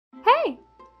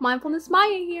Mindfulness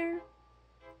Maya here.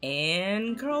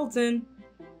 And Carleton.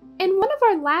 In one of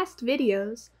our last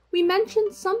videos, we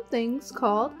mentioned some things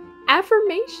called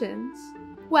affirmations.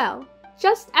 Well,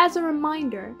 just as a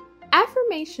reminder,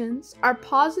 affirmations are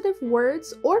positive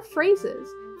words or phrases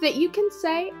that you can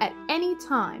say at any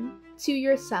time to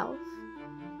yourself.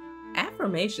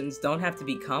 Affirmations don't have to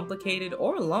be complicated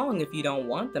or long if you don't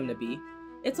want them to be.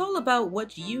 It's all about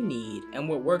what you need and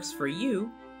what works for you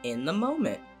in the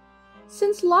moment.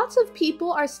 Since lots of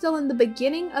people are still in the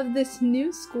beginning of this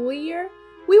new school year,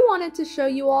 we wanted to show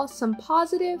you all some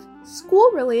positive,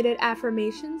 school-related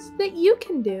affirmations that you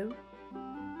can do.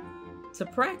 To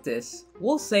practice,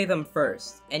 we'll say them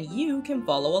first, and you can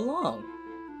follow along.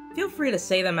 Feel free to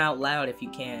say them out loud if you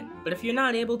can, but if you're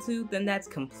not able to, then that's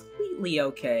completely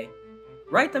okay.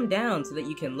 Write them down so that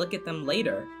you can look at them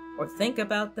later, or think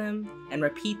about them and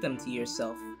repeat them to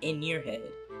yourself in your head.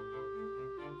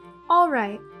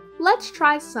 Alright, let's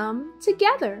try some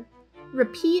together.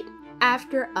 Repeat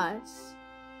after us.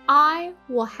 I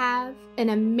will have an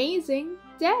amazing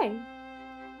day.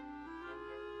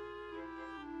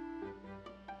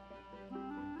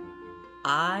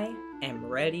 I am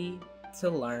ready to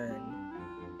learn.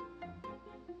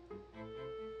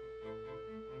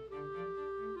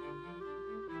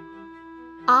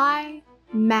 I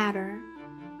matter.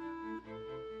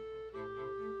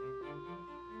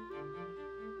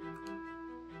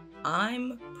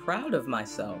 I'm proud of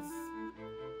myself.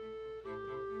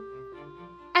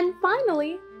 And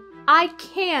finally, I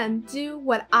can do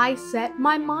what I set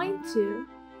my mind to.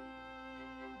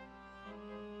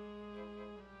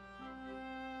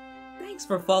 Thanks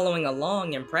for following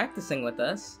along and practicing with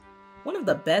us. One of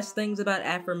the best things about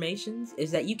affirmations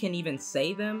is that you can even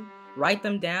say them, write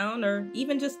them down, or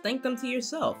even just think them to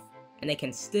yourself, and they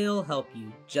can still help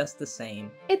you just the same.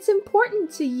 It's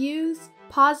important to use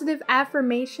positive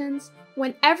affirmations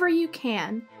whenever you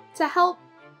can to help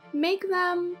make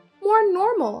them more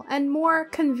normal and more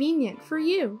convenient for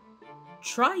you.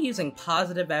 Try using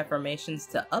positive affirmations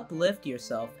to uplift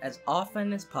yourself as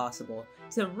often as possible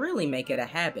to really make it a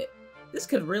habit. This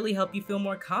could really help you feel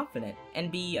more confident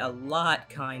and be a lot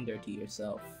kinder to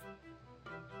yourself.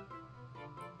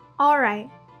 Alright,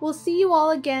 we'll see you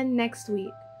all again next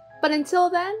week. But until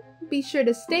then, be sure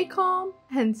to stay calm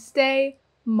and stay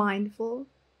mindful.